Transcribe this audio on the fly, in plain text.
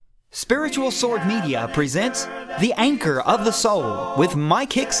Spiritual Sword Media presents The Anchor of the Soul with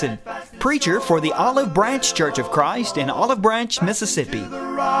Mike Hickson, preacher for the Olive Branch Church of Christ in Olive Branch, Mississippi. The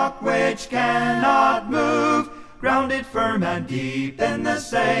rock which cannot move, grounded firm and deep in the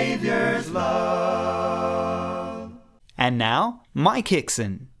Savior's love. And now, Mike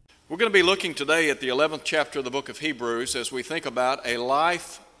Hickson. We're going to be looking today at the 11th chapter of the book of Hebrews as we think about a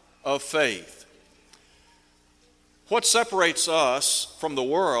life of faith. What separates us from the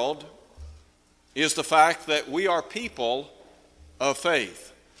world is the fact that we are people of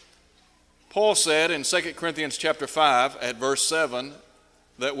faith. Paul said in 2 Corinthians chapter 5 at verse 7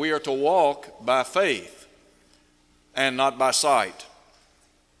 that we are to walk by faith and not by sight.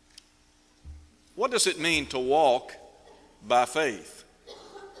 What does it mean to walk by faith?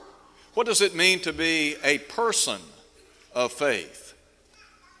 What does it mean to be a person of faith?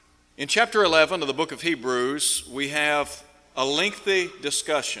 In chapter 11 of the book of Hebrews, we have a lengthy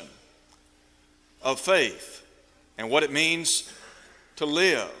discussion of faith and what it means to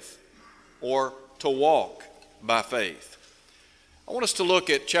live or to walk by faith. I want us to look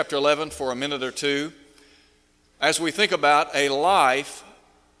at chapter 11 for a minute or two as we think about a life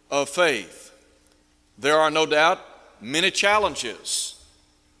of faith. There are no doubt many challenges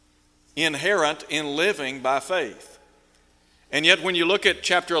inherent in living by faith. And yet when you look at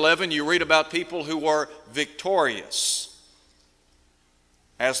chapter 11, you read about people who were victorious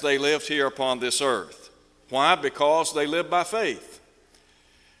as they lived here upon this earth. Why? Because they lived by faith.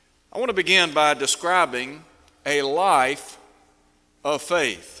 I want to begin by describing a life of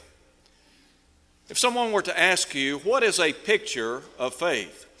faith. If someone were to ask you, what is a picture of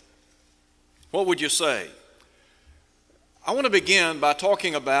faith? What would you say? I want to begin by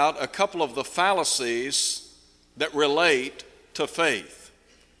talking about a couple of the fallacies that relate to faith.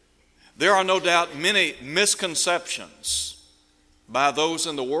 There are no doubt many misconceptions by those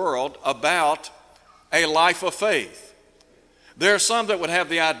in the world about a life of faith. There are some that would have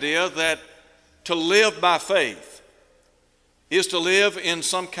the idea that to live by faith is to live in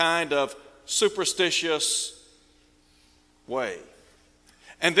some kind of superstitious way.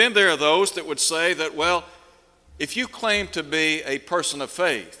 And then there are those that would say that, well, if you claim to be a person of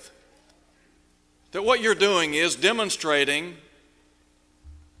faith, that what you're doing is demonstrating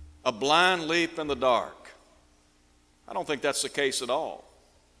a blind leap in the dark. I don't think that's the case at all.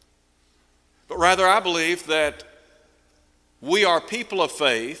 But rather, I believe that we are people of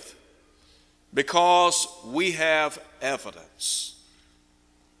faith because we have evidence.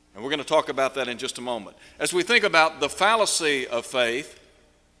 And we're going to talk about that in just a moment. As we think about the fallacy of faith,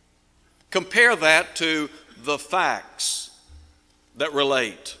 compare that to the facts that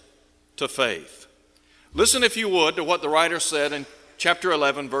relate to faith. Listen, if you would, to what the writer said in chapter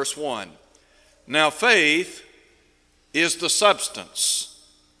 11, verse 1. Now faith is the substance,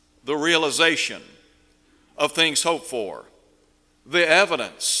 the realization of things hoped for, the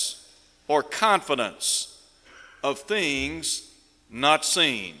evidence or confidence of things not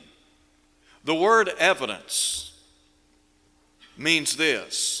seen. The word evidence means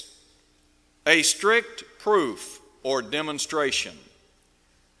this: a strict proof or demonstration,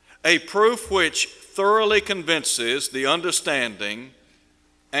 a proof which thoroughly convinces the understanding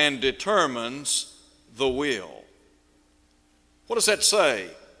and determines the will. What does that say?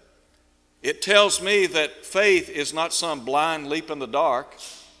 It tells me that faith is not some blind leap in the dark.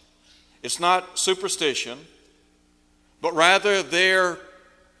 It's not superstition, but rather there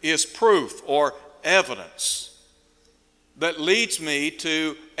is proof or evidence that leads me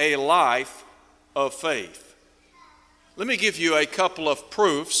to a life of faith. Let me give you a couple of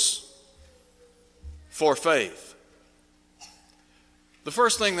proofs for faith. The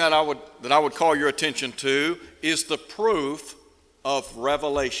first thing that I would call your attention to is the proof of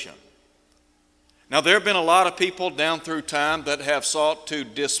revelation. Now, there have been a lot of people down through time that have sought to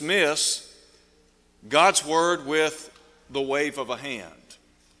dismiss God's word with the wave of a hand.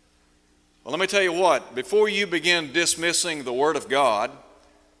 Well, let me tell you what, before you begin dismissing the word of God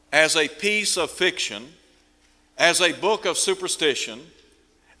as a piece of fiction, as a book of superstition,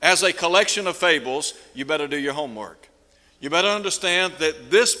 as a collection of fables, you better do your homework. You better understand that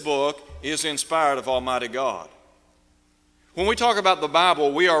this book is inspired of Almighty God. When we talk about the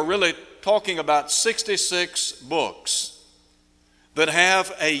Bible, we are really talking about 66 books that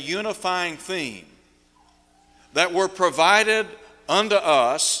have a unifying theme that were provided unto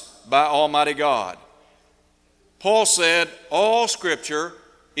us by Almighty God. Paul said, all Scripture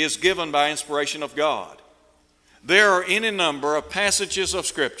is given by inspiration of God. There are any number of passages of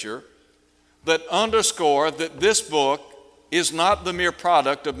Scripture that underscore that this book is not the mere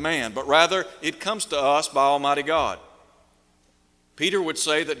product of man, but rather it comes to us by Almighty God. Peter would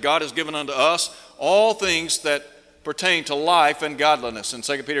say that God has given unto us all things that pertain to life and godliness in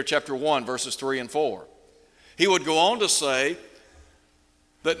 2 Peter chapter 1, verses 3 and 4. He would go on to say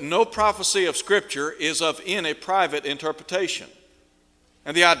that no prophecy of Scripture is of any private interpretation.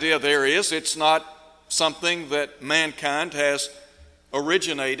 And the idea there is it's not something that mankind has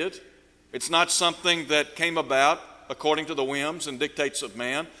originated. It's not something that came about according to the whims and dictates of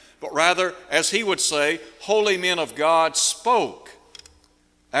man, but rather, as he would say, holy men of God spoke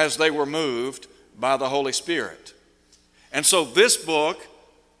as they were moved by the Holy Spirit. And so this book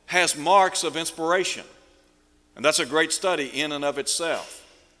has marks of inspiration, and that's a great study in and of itself.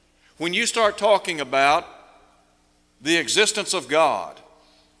 When you start talking about the existence of God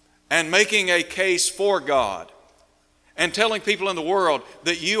and making a case for God and telling people in the world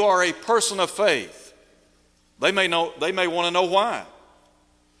that you are a person of faith, they may want to know why.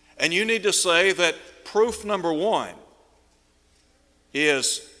 And you need to say that proof number one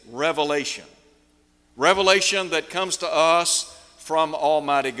is revelation. Revelation that comes to us from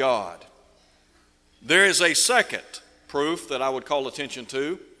Almighty God. There is a second proof that I would call attention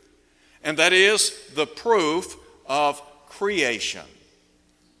to, and that is the proof of creation.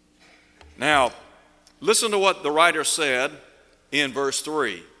 Now, listen to what the writer said in verse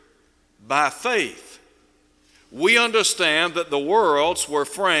 3. By faith, we understand that the worlds were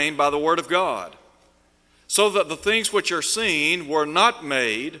framed by the word of God, so that the things which are seen were not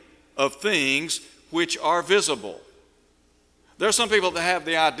made of things which are visible. There are some people that have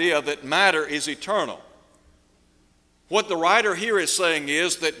the idea that matter is eternal. What the writer here is saying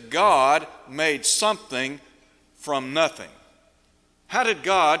is that God made something from nothing. How did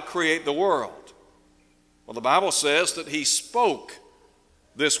God create the world? Well, the Bible says that He spoke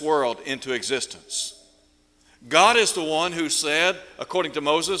this world into existence. God is the one who said, according to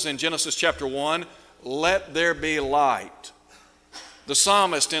Moses in Genesis chapter 1, let there be light. The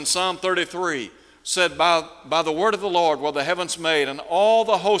psalmist in Psalm 33 said, by the word of the Lord were the heavens made, and all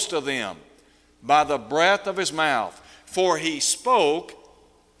the host of them by the breath of His mouth. For He spoke,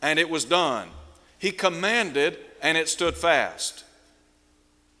 and it was done. He commanded, and it stood fast.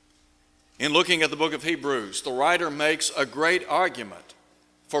 In looking at the book of Hebrews, the writer makes a great argument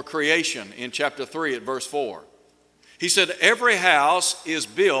for creation in chapter 3 at verse 4. He said, every house is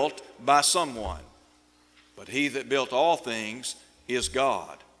built by someone, but He that built all things is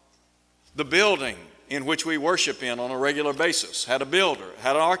God. The building in which we worship in on a regular basis had a builder,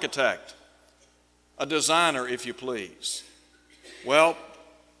 had an architect, a designer, if you please. Well,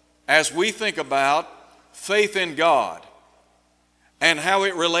 as we think about faith in God and how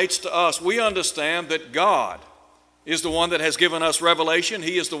it relates to us, we understand that God is the one that has given us revelation.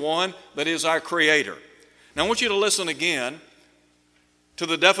 He is the one that is our creator. Now I want you to listen again to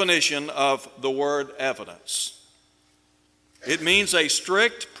the definition of the word evidence. It means a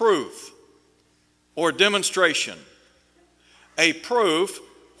strict proof or demonstration, a proof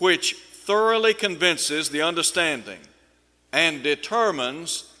which thoroughly convinces the understanding and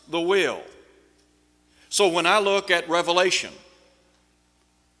determines the will. So when I look at Revelation,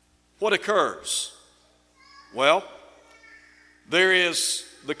 what occurs? Well, there is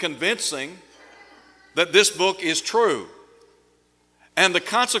the convincing that this book is true. And the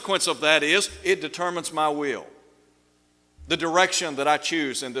consequence of that is it determines my will, the direction that I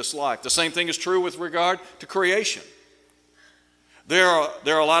choose in this life. The same thing is true with regard to creation. There are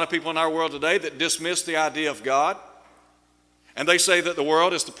a lot of people in our world today that dismiss the idea of God, and they say that the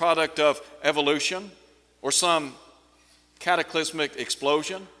world is the product of evolution or some cataclysmic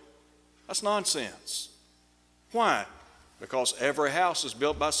explosion. That's nonsense. Why? Because every house is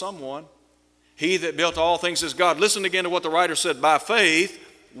built by someone. He that built all things is God. Listen again to what the writer said. By faith,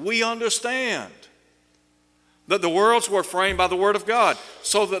 we understand that the worlds were framed by the word of God,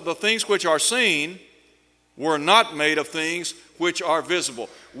 so that the things which are seen were not made of things which are visible.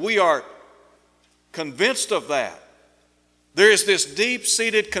 We are convinced of that. There is this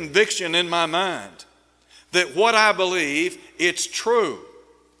deep-seated conviction in my mind that what I believe, it's true,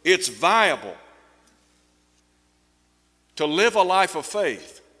 it's viable. To live a life of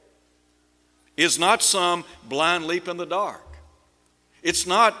faith is not some blind leap in the dark. It's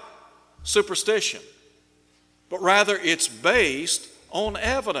not superstition, but rather it's based on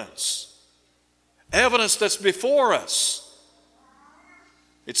evidence. Evidence that's before us.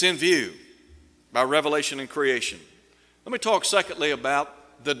 It's in view by revelation and creation. Let me talk secondly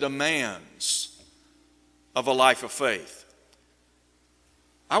about the demands of a life of faith.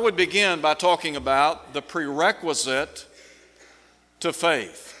 I would begin by talking about the prerequisite to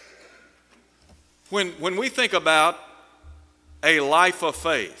faith. When we think about a life of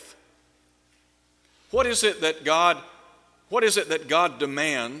faith, what is it that God What is it that God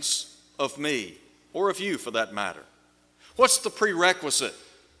demands of me, or of you for that matter? What's the prerequisite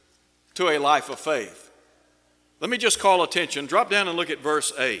to a life of faith? Let me just call attention. Drop down and look at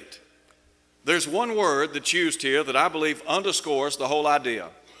verse 8. There's one word that's used here that I believe underscores the whole idea.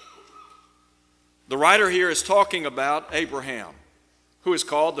 The writer here is talking about Abraham, who is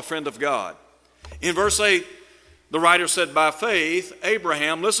called the friend of God. In verse 8, the writer said, by faith,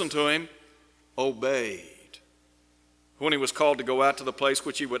 Abraham, listen to him, obeyed when he was called to go out to the place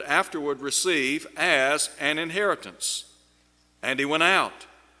which he would afterward receive as an inheritance. And he went out,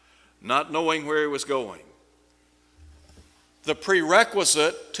 not knowing where he was going. The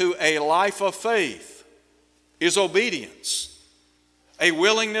prerequisite to a life of faith is obedience, a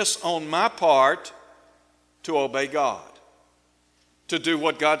willingness on my part to obey God, to do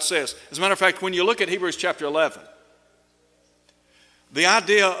what God says. As a matter of fact, when you look at Hebrews chapter 11, the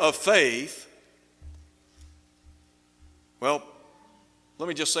idea of faith, well, let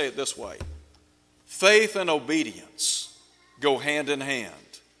me just say it this way. Faith and obedience go hand in hand.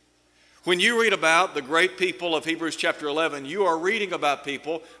 When you read about the great people of Hebrews chapter 11, you are reading about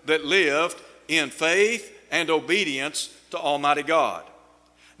people that lived in faith and obedience to Almighty God.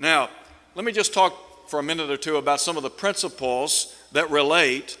 Now, let me just talk for a minute or two about some of the principles that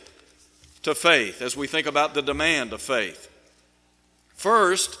relate to faith as we think about the demand of faith.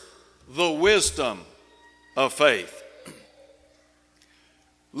 First, the wisdom of faith.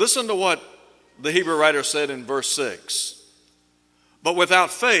 Listen to what the Hebrew writer said in verse 6. But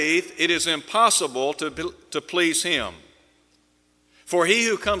without faith, it is impossible to please him. For he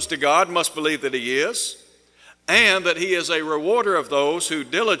who comes to God must believe that he is, and that he is a rewarder of those who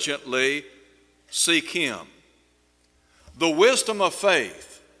diligently seek him. The wisdom of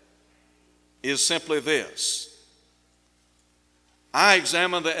faith is simply this. I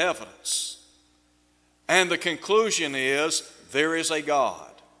examine the evidence, and the conclusion is there is a God.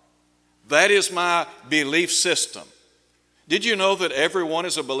 That is my belief system. Did you know that everyone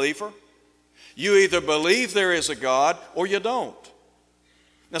is a believer? You either believe there is a God or you don't.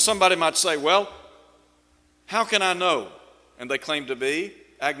 Now somebody might say, well, how can I know? And they claim to be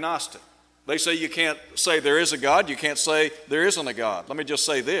agnostic. They say you can't say there is a God, you can't say there isn't a God. Let me just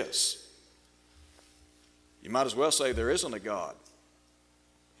say this. You might as well say there isn't a God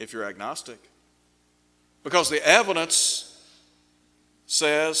if you're agnostic. Because the evidence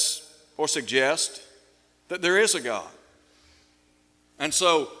says or suggests that there is a God. And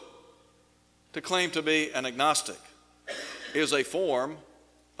so, to claim to be an agnostic is a form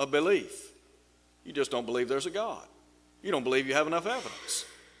of belief. You just don't believe there's a God. You don't believe you have enough evidence.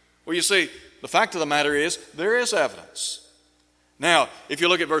 Well, you see, the fact of the matter is, there is evidence. Now, if you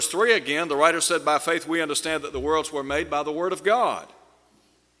look at verse 3 again, the writer said, by faith we understand that the worlds were made by the word of God.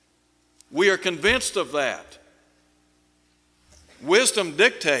 We are convinced of that. Wisdom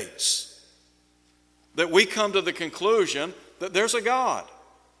dictates that we come to the conclusion that there's a God,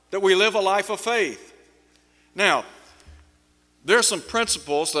 that we live a life of faith. Now, there are some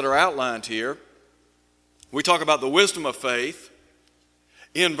principles that are outlined here. We talk about the wisdom of faith.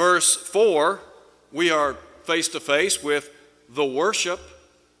 In verse 4, we are face to face with the worship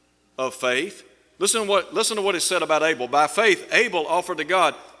of faith. Listen to what is said about Abel. By faith, Abel offered to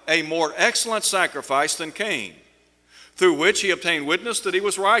God a more excellent sacrifice than Cain, through which he obtained witness that he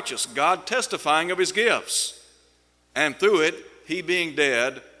was righteous, God testifying of his gifts. And through it, he being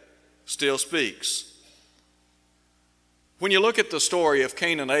dead, still speaks. When you look at the story of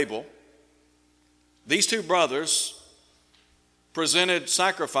Cain and Abel, these two brothers presented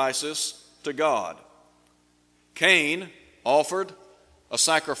sacrifices to God. Cain offered a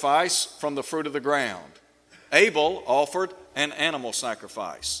sacrifice from the fruit of the ground. Abel offered an animal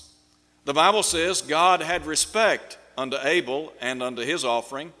sacrifice. The Bible says God had respect unto Abel and unto his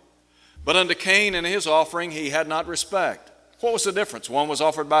offering, but unto Cain and his offering he had not respect. What was the difference? One was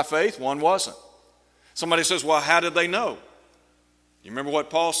offered by faith, one wasn't. Somebody says, well, how did they know? You remember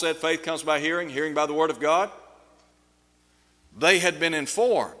what Paul said, faith comes by hearing, hearing by the word of God? They had been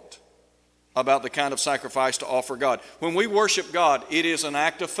informed about the kind of sacrifice to offer God. When we worship God, it is an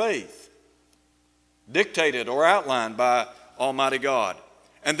act of faith, dictated or outlined by Almighty God.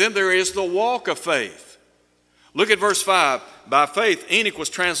 And then there is the walk of faith. Look at verse 5. By faith Enoch was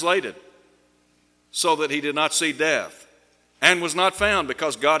translated, so that he did not see death, and was not found,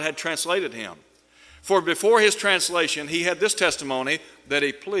 because God had translated him. For before his translation, he had this testimony, that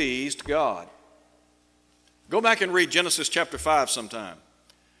he pleased God. Go back and read Genesis chapter 5 sometime,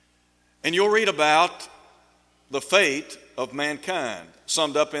 and you'll read about the fate of mankind,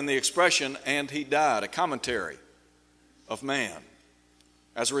 summed up in the expression, and he died, a commentary of man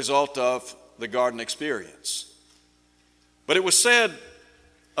as a result of the garden experience. But it was said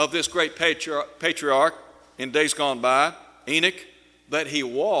of this great patriarch in days gone by, Enoch, that he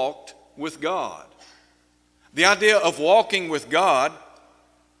walked with God. The idea of walking with God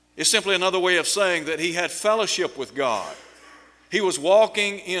is simply another way of saying that he had fellowship with God. He was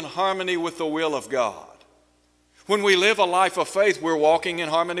walking in harmony with the will of God. When we live a life of faith, we're walking in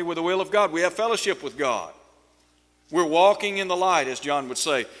harmony with the will of God. We have fellowship with God. We're walking in the light, as John would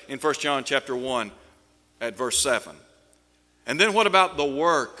say in 1 John chapter 1 at verse 7. And then what about the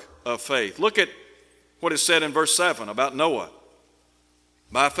work of faith? Look at what is said in verse 7 about Noah.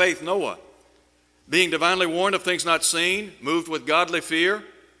 By faith Noah, being divinely warned of things not seen, moved with godly fear,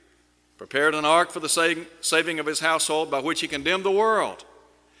 prepared an ark for the saving of his household, by which he condemned the world,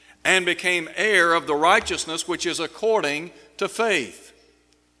 and became heir of the righteousness which is according to faith.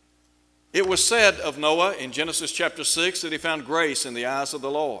 It was said of Noah in Genesis chapter 6 that he found grace in the eyes of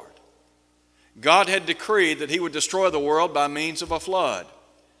the Lord. God had decreed that he would destroy the world by means of a flood.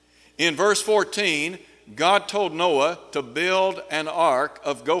 In verse 14, God told Noah to build an ark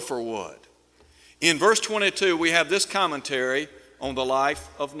of gopher wood. In verse 22, we have this commentary on the life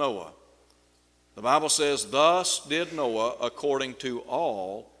of Noah. The Bible says, "Thus did Noah according to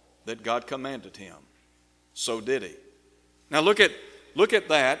all that God commanded him. So did he." Now look at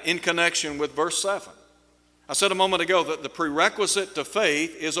that in connection with verse 7. I said a moment ago that the prerequisite to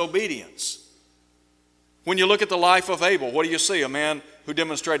faith is obedience. When you look at the life of Abel, what do you see? A man who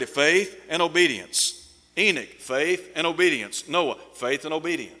demonstrated faith and obedience. Enoch, faith and obedience. Noah, faith and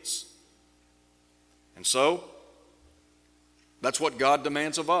obedience. And so, that's what God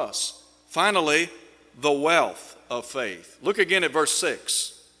demands of us. Finally, the wealth of faith. Look again at verse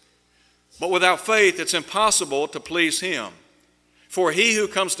 6. "But without faith it's impossible to please him. For he who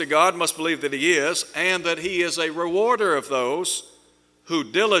comes to God must believe that he is, and that he is a rewarder of those who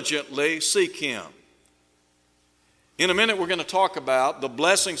diligently seek him." In a minute we're going to talk about the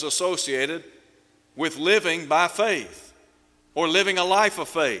blessings associated with living by faith, or living a life of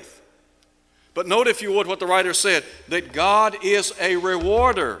faith. But note, if you would, what the writer said, that God is a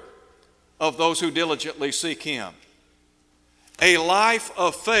rewarder of those who diligently seek him. A life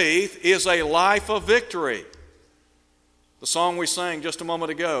of faith is a life of victory. The song we sang just a moment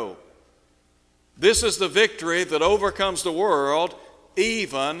ago. This is the victory that overcomes the world,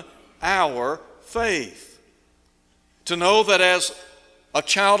 even our faith. To know that as a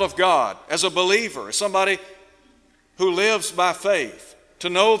child of God, as a believer, as somebody who lives by faith, to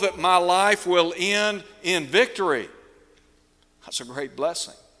know that my life will end in victory, that's a great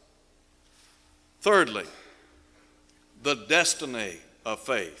blessing. Thirdly, the destiny of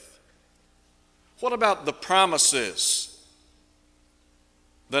faith. What about the promises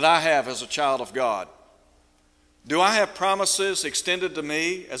that I have as a child of God? Do I have promises extended to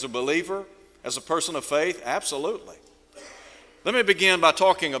me as a believer, as a person of faith? Absolutely. Let me begin by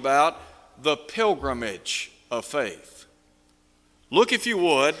talking about the pilgrimage of faith. Look, if you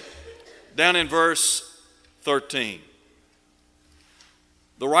would, down in verse 13.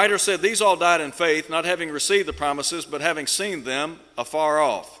 The writer said, "These all died in faith, not having received the promises, but having seen them afar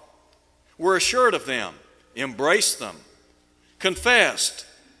off, were assured of them, embraced them, confessed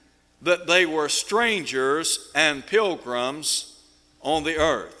that they were strangers and pilgrims on the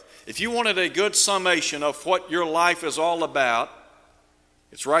earth." If you wanted a good summation of what your life is all about,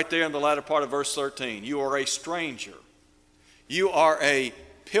 it's right there in the latter part of verse 13. You are a stranger. You are a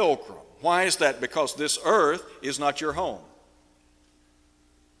pilgrim. Why is that? Because this earth is not your home.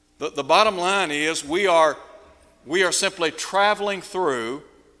 The bottom line is we are simply traveling through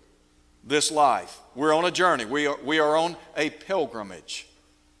this life. We're on a journey. We are on a pilgrimage.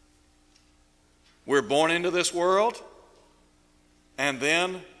 We're born into this world, and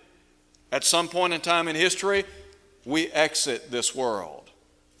then at some point in time in history, we exit this world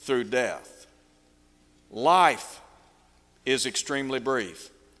through death. Life is extremely brief.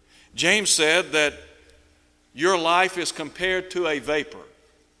 James said that your life is compared to a vapor.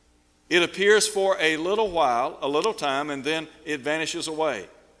 It appears for a little while, a little time, and then it vanishes away.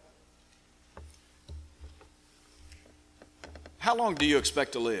 How long do you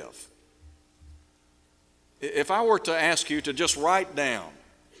expect to live? If I were to ask you to just write down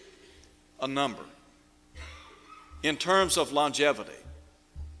a number in terms of longevity,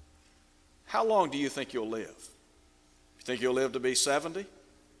 how long do you think you'll live? You think you'll live to be 70?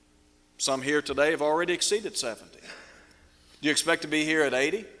 Some here today have already exceeded 70. Do you expect to be here at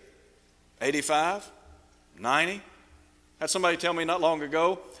 80, 85, 90? I had somebody tell me not long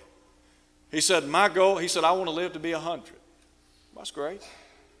ago, he said, I want to live to be 100. That's great.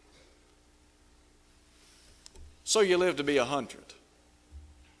 So you live to be 100.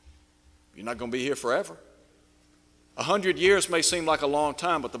 You're not going to be here forever. 100 years may seem like a long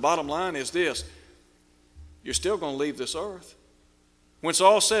time, but the bottom line is this: you're still going to leave this earth. When it's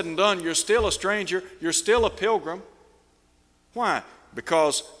all said and done, you're still a stranger, you're still a pilgrim. Why?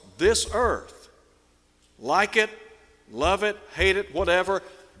 Because this earth, like it, love it, hate it, whatever,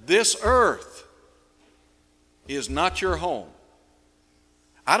 this earth is not your home.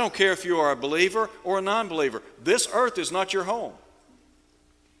 I don't care if you are a believer or a non-believer. This earth is not your home.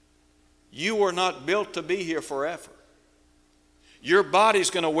 You were not built to be here forever. Your body's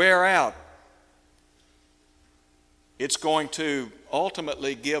going to wear out. It's going to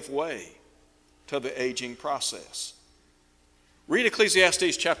ultimately give way to the aging process. Read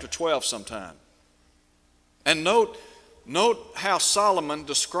Ecclesiastes chapter 12 sometime. And note how Solomon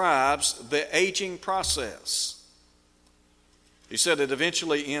describes the aging process. He said it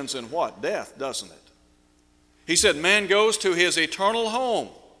eventually ends in what? Death, doesn't it? He said man goes to his eternal home.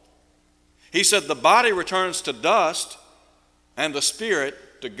 He said the body returns to dust and the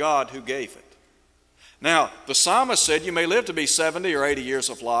spirit to God who gave it. Now, the psalmist said you may live to be 70 or 80 years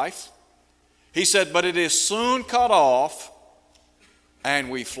of life. He said, but it is soon cut off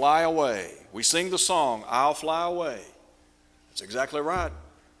and we fly away. We sing the song, I'll fly away. That's exactly right.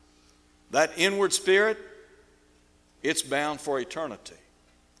 That inward spirit, it's bound for eternity.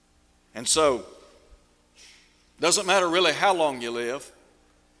 And so, doesn't matter really how long you live.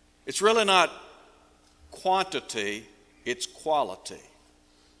 It's really not quantity, it's quality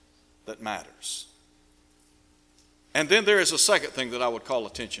that matters. And then there is a second thing that I would call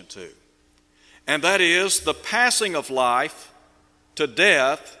attention to, and that is the passing of life to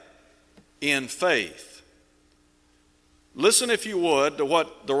death in faith. Listen, if you would, to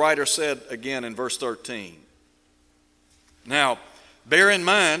what the writer said again in verse 13. Now, bear in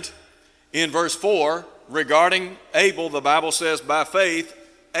mind, in verse 4, regarding Abel, the Bible says, by faith,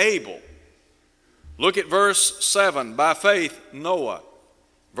 Abel. Look at verse 7, by faith, Noah.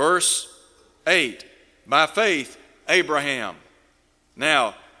 Verse 8, by faith, Abraham.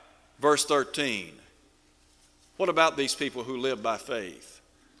 Now, verse 13. What about these people who live by faith?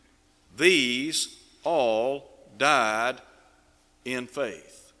 These all died in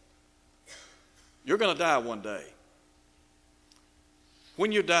faith. You're going to die one day.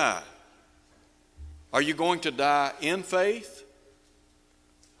 When you die, are you going to die in faith?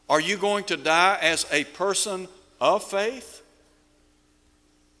 Are you going to die as a person of faith?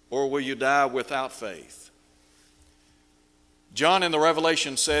 Or will you die without faith? John in the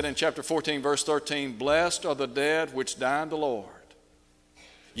Revelation said in chapter 14, verse 13, blessed are the dead which die in the Lord.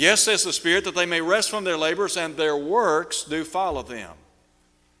 Yes, says the Spirit, that they may rest from their labors and their works do follow them.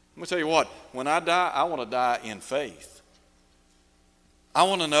 Let me tell you what, when I die, I want to die in faith. I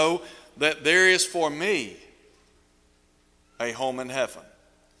want to know that there is for me a home in heaven.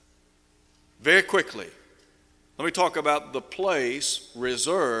 Very quickly, let me talk about the place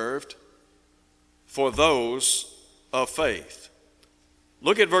reserved for those of faith.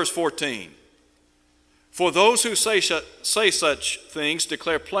 Look at verse 14. For those who say such things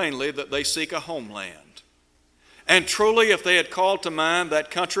declare plainly that they seek a homeland. And truly, if they had called to mind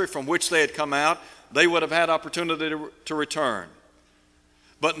that country from which they had come out, they would have had opportunity to return.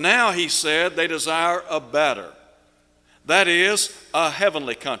 But now, he said, they desire a better, that is, a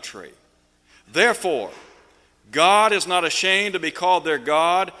heavenly country. Therefore, God is not ashamed to be called their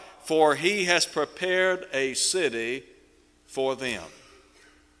God, for he has prepared a city for them.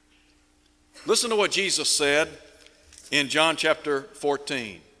 Listen to what Jesus said in John chapter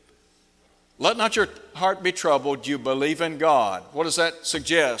 14. Let not your heart be troubled. You believe in God. What does that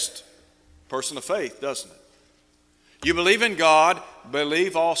suggest? Person of faith, doesn't it? You believe in God,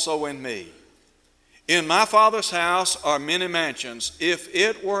 believe also in me. In my Father's house are many mansions. If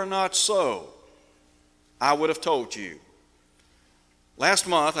it were not so, I would have told you. Last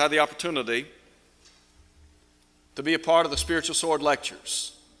month, I had the opportunity to be a part of the Spiritual Sword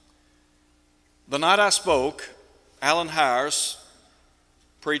Lectures. The night I spoke, Alan Hires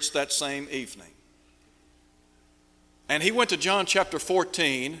preached that same evening. And he went to John chapter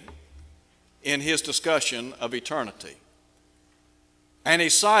 14 in his discussion of eternity. And he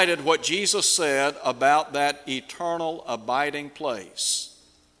cited what Jesus said about that eternal abiding place.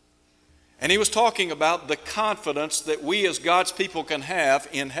 And he was talking about the confidence that we as God's people can have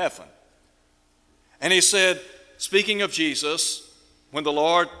in heaven. And he said, speaking of Jesus, when the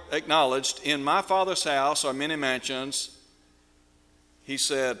Lord acknowledged, in my Father's house are many mansions, he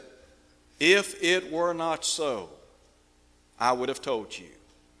said, if it were not so, I would have told you.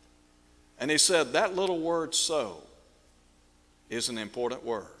 And he said, that little word so is an important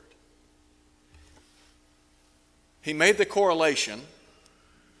word. He made the correlation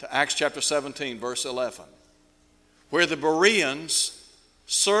to Acts chapter 17, verse 11, where the Bereans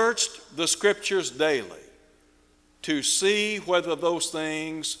searched the Scriptures daily to see whether those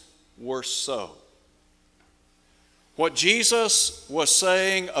things were so. What Jesus was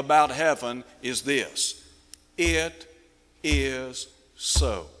saying about heaven is this: it is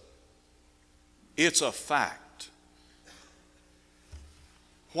so. It's a fact.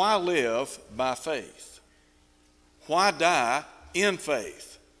 Why live by faith? Why die in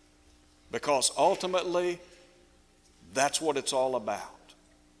faith? Because ultimately, that's what it's all about.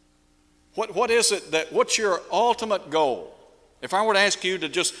 What is it what's your ultimate goal? If I were to ask you to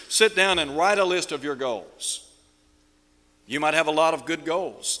just sit down and write a list of your goals, you might have a lot of good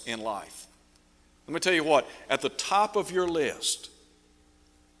goals in life. Let me tell you what, at the top of your list,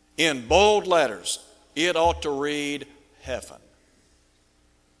 in bold letters, it ought to read heaven.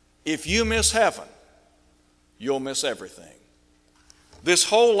 If you miss heaven, you'll miss everything. This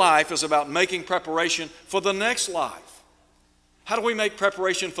whole life is about making preparation for the next life. How do we make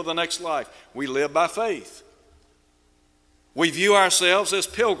preparation for the next life? We live by faith. We view ourselves as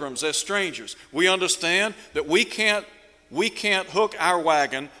pilgrims, as strangers. We understand that we can't hook our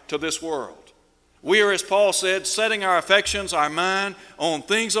wagon to this world. We are, as Paul said, setting our affections, our mind, on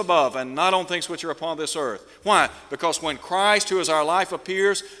things above and not on things which are upon this earth. Why? Because when Christ, who is our life,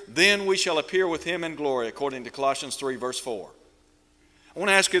 appears, then we shall appear with him in glory, according to Colossians 3, verse 4. I want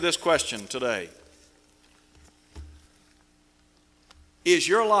to ask you this question today. Is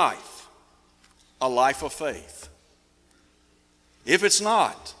your life a life of faith? If it's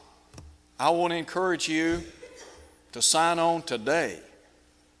not, I want to encourage you to sign on today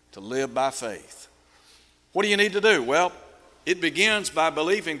to live by faith. What do you need to do? Well, it begins by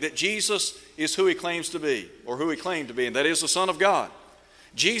believing that Jesus is who he claims to be, or who he claimed to be, and that is the Son of God.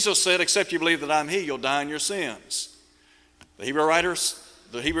 Jesus said, except you believe that I'm he, you'll die in your sins. The Hebrew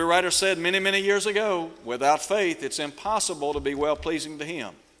writer said many, many years ago, without faith, it's impossible to be well-pleasing to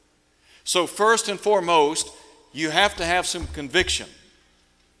him. So first and foremost, you have to have some conviction.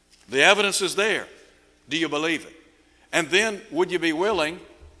 The evidence is there. Do you believe it? And then, would you be willing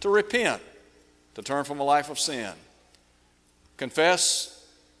to repent, to turn from a life of sin? Confess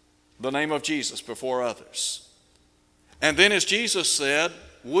the name of Jesus before others. And then, as Jesus said,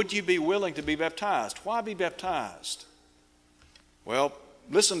 would you be willing to be baptized? Why be baptized? Well,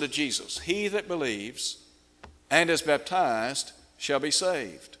 listen to Jesus. He that believes and is baptized shall be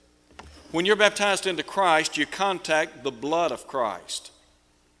saved. When you're baptized into Christ, you contact the blood of Christ,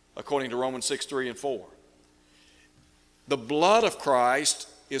 according to Romans 6, 3 and 4. The blood of Christ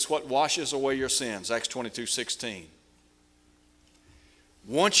is what washes away your sins, Acts 22, 16.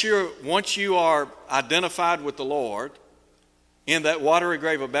 Once you are identified with the Lord in that watery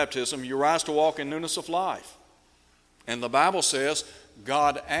grave of baptism, you rise to walk in newness of life. And the Bible says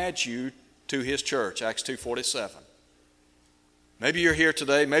God adds you to his church, Acts 2:47. Maybe you're here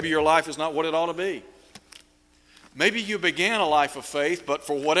today, maybe your life is not what it ought to be. Maybe you began a life of faith, but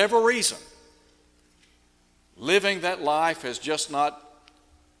for whatever reason, living that life has just not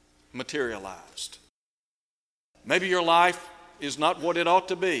materialized. Maybe your life is not what it ought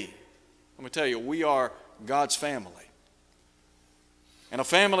to be. Let me tell you, we are God's family. And a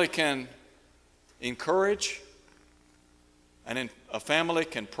family can encourage, and a family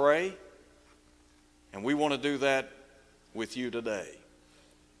can pray, and we want to do that with you today.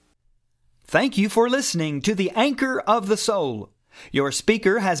 Thank you for listening to The Anchor of the Soul. Your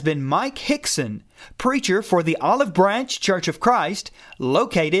speaker has been Mike Hickson, preacher for the Olive Branch Church of Christ,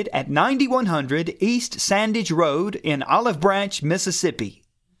 located at 9100 East Sandage Road in Olive Branch, Mississippi.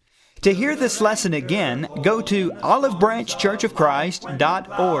 To hear this lesson again, go to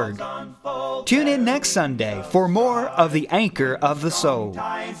olivebranchchurchofchrist.org. Tune in next Sunday for more of The Anchor of the Soul.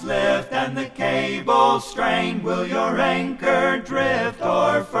 Tides lift and the cable strain. Will your anchor drift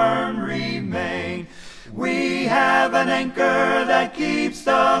or firm remain? We have an anchor that keeps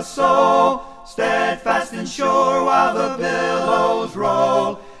the soul steadfast and sure while the billows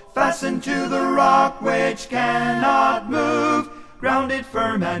roll. Fastened to the rock which cannot move, grounded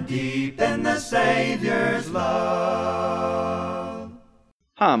firm and deep in the Savior's love.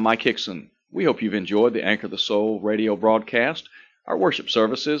 Hi, I'm Mike Hickson. We hope you've enjoyed the Anchor of the Soul radio broadcast. Our worship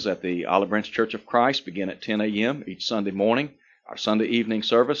services at the Olive Branch Church of Christ begin at 10 a.m. each Sunday morning. Our Sunday evening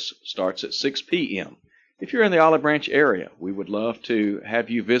service starts at 6 p.m. If you're in the Olive Branch area, we would love to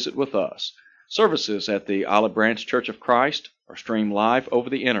have you visit with us. Services at the Olive Branch Church of Christ are streamed live over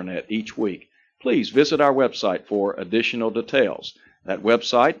the internet each week. Please visit our website for additional details. That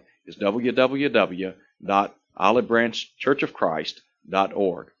website is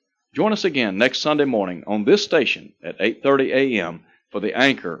www.olivebranchchurchofchrist.org. Join us again next Sunday morning on this station at 8:30 a.m. for the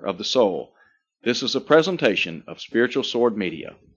Anchor of the Soul. This is a presentation of Spiritual Sword Media.